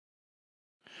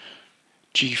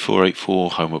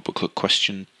G484 Homework Booklet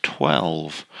question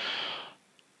 12.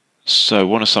 So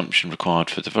one assumption required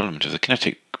for development of the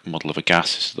kinetic model of a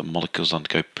gas is that the molecules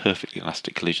undergo perfectly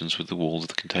elastic collisions with the walls of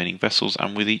the containing vessels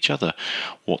and with each other.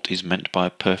 What is meant by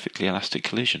a perfectly elastic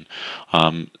collision?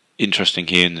 Interesting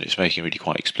here in that it's making really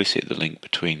quite explicit the link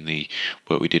between the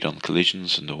work we did on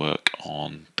collisions and the work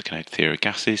on the kinetic theory of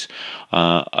gases.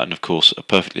 And of course, a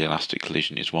perfectly elastic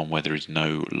collision is one where there is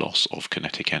no loss of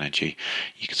kinetic energy.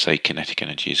 You could say kinetic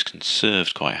energy is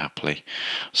conserved quite happily.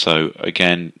 So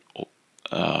again,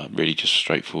 really just a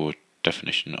straightforward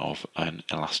definition of an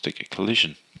elastic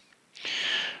collision.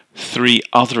 Three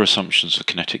other assumptions for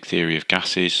kinetic theory of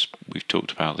gases. We've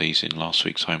talked about these in last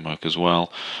week's homework as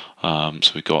well.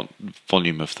 So we've got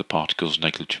volume of the particles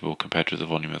negligible compared to the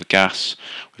volume of the gas.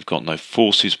 We've got no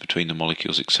forces between the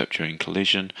molecules except during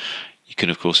collision. You can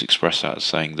of course express that as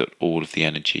saying that all of the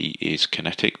energy is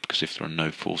kinetic, because if there are no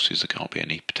forces there can't be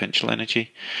any potential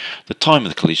energy. The time of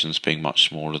the collisions being much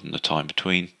smaller than the time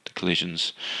between the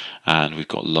collisions, and we've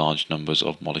got large numbers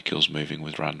of molecules moving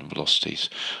with random velocities.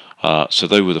 So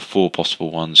those were the four possible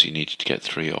ones. You needed to get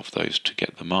three of those to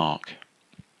get the mark.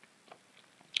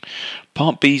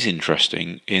 Part B is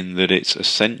interesting in that it's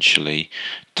essentially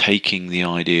taking the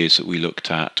ideas that we looked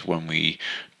at when we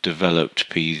developed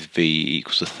PV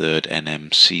equals the third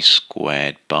nmc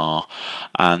squared bar,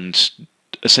 and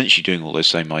essentially doing all those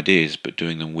same ideas but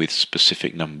doing them with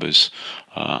specific numbers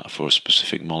for a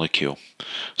specific molecule.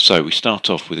 So we start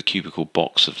off with a cubical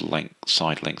box of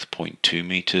side length 0.2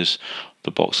 meters. The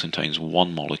box contains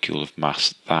one molecule of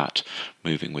mass, that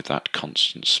moving with that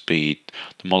constant speed.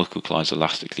 The molecule collides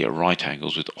elastically at right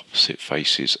angles with opposite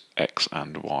faces x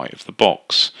and y of the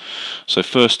box. So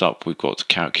first up we've got to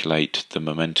calculate the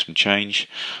momentum change.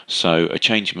 So a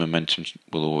change in momentum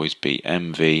will always be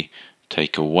mv,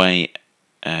 take away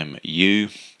mu.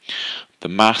 The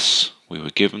mass we were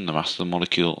given, the mass of the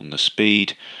molecule, and the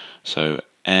speed. So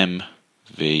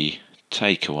mv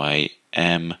take away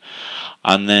m.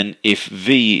 And then if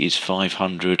v is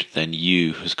 500, then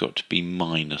u has got to be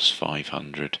minus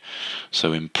 500.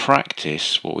 So in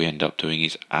practice, what we end up doing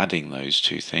is adding those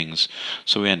two things.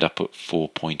 So we end up at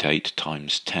 4.8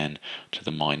 times 10 to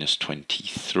the minus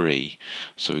 23.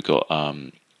 So we've got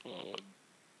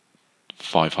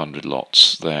 500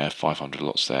 lots there, 500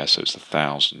 lots there, so it's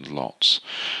 1,000 lots.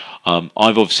 I've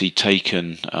obviously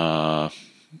taken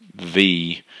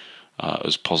v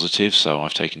as positive, so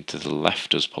I've taken to the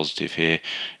left as positive here.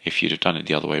 If you'd have done it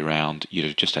the other way around, you'd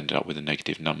have just ended up with a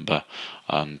negative number,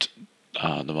 and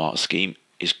the mark scheme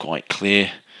is quite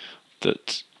clear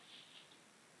that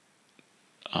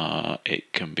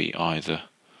it can be either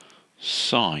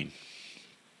sign.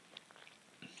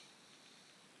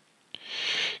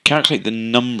 Calculate the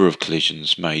number of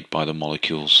collisions made by the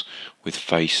molecules with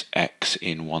face x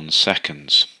in 1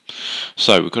 second.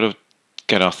 So we've got to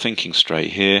get our thinking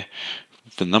straight here.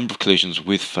 The number of collisions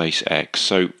with face x.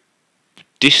 So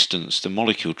distance the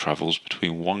molecule travels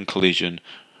between one collision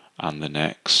and the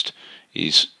next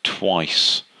is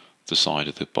twice the side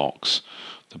of the box.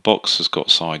 The box has got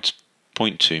sides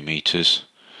 0.2 meters.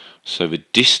 So the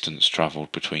distance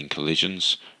travelled between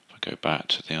collisions, if I go back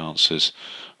to the answers,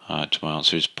 to my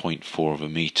answer is 0.4 of a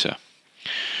metre.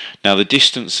 Now the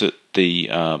distance that the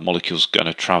molecule's going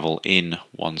to travel in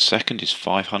 1 second is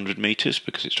 500 metres,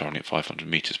 because it's travelling at 500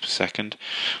 metres per second.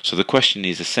 So the question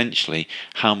is essentially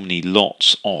how many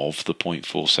lots of the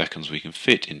 0.4 seconds we can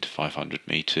fit into 500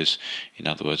 metres. In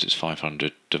other words, it's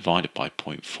 500 divided by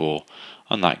 0.4,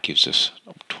 and that gives us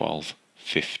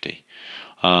 1250.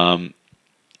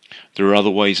 There are other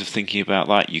ways of thinking about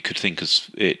that. You could think of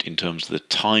it in terms of the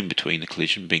time between the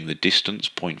collision being the distance,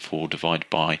 0.4 divided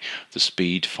by the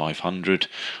speed, 500,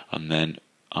 and then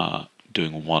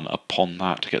doing a 1 upon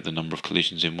that to get the number of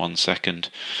collisions in 1 second.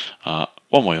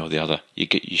 One way or the other,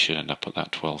 you should end up at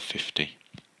that 1250.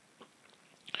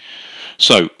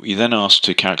 So you're then asked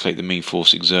to calculate the mean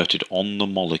force exerted on the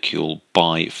molecule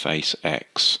by face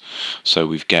x. So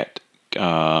we've get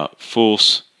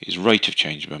force is rate of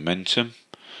change of momentum.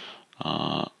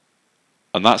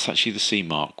 And that's actually the C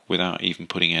mark without even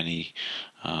putting any,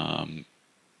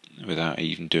 without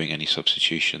even doing any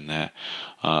substitution there.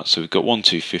 So we've got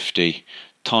 1250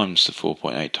 times the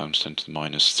 4.8 times 10 to the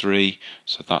minus 3.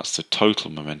 So that's the total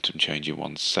momentum change in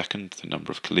 1 second, the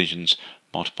number of collisions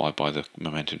multiplied by the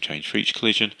momentum change for each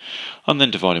collision, and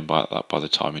then dividing by that by the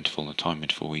time interval, and the time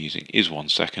interval we're using is 1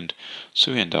 second.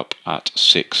 So we end up at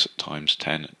 6 times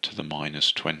 10 to the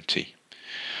minus 20.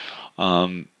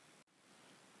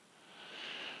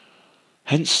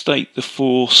 Hence state the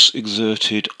force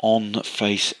exerted on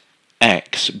face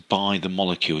x by the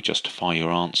molecule, justify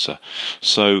your answer.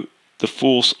 So the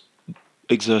force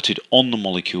exerted on the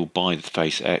molecule by the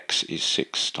face x is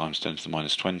 6 times 10 to the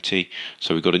minus 20.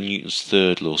 So we've got a Newton's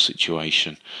third law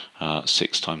situation,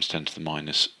 6 times 10 to the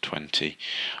minus 20.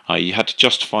 You had to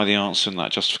justify the answer, and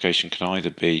that justification can either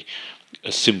be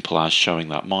as simple as showing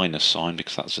that minus sign,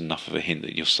 because that's enough of a hint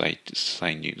that you'll say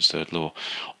Newton's third law,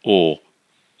 or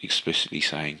explicitly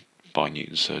saying by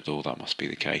Newton's third law that must be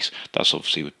the case. That's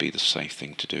obviously would be the safe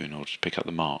thing to do in order to pick up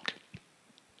the mark.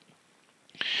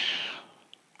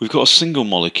 We've got a single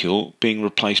molecule being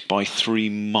replaced by 3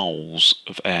 moles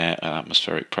of air at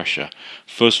atmospheric pressure.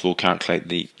 First of all, calculate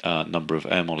the number of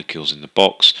air molecules in the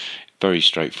box. Very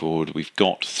straightforward. We've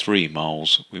got 3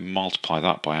 moles. We multiply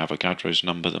that by Avogadro's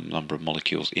number, the number of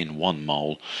molecules in 1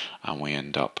 mole, and we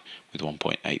end up with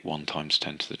 1.81 times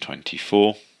 10 to the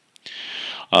 24.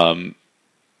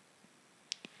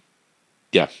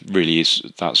 Yeah, really is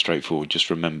that straightforward. Just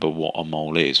remember what a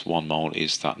mole is. 1 mole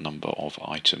is that number of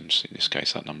items, in this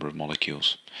case that number of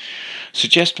molecules.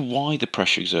 Suggest why the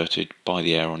pressure exerted by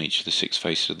the air on each of the 6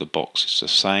 faces of the box is the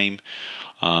same.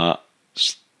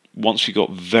 Once we've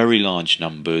got very large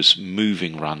numbers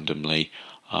moving randomly,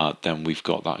 then we've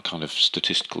got that kind of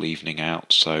statistical evening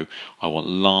out. So I want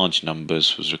large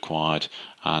numbers was required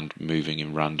and moving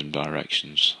in random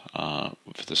directions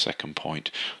for the second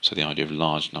point. So the idea of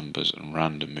large numbers and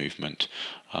random movement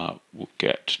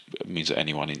means at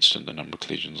any one instant the number of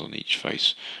collisions on each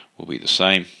face will be the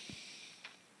same.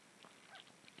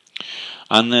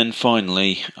 And then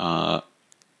finally,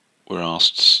 we're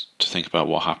asked to think about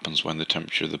what happens when the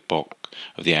temperature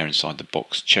of the air inside the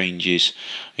box changes.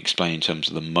 Explain in terms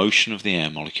of the motion of the air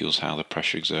molecules how the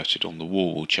pressure exerted on the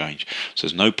wall will change. So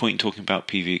there's no point in talking about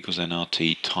PV equals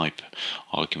nRT type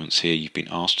arguments here. You've been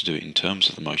asked to do it in terms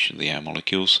of the motion of the air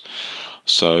molecules.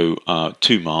 So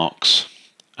 2 marks,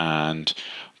 and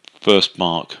first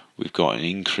mark we've got an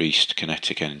increased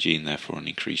kinetic energy and therefore an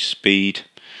increased speed,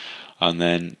 and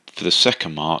then for the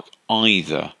second mark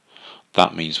either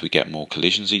that means we get more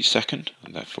collisions each second,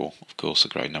 and therefore, of course, a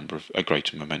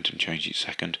greater momentum change each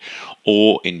second,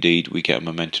 or indeed we get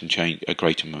a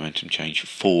greater momentum change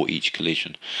for each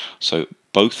collision. So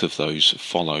both of those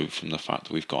follow from the fact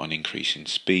that we've got an increase in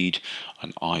speed,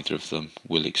 and either of them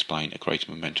will explain a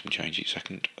greater momentum change each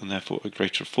second, and therefore a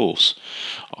greater force.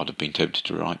 I'd have been tempted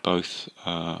to write both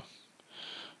for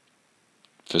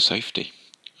safety.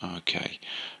 Okay,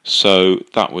 so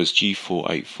that was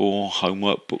G484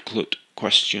 homework booklet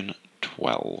question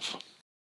 12.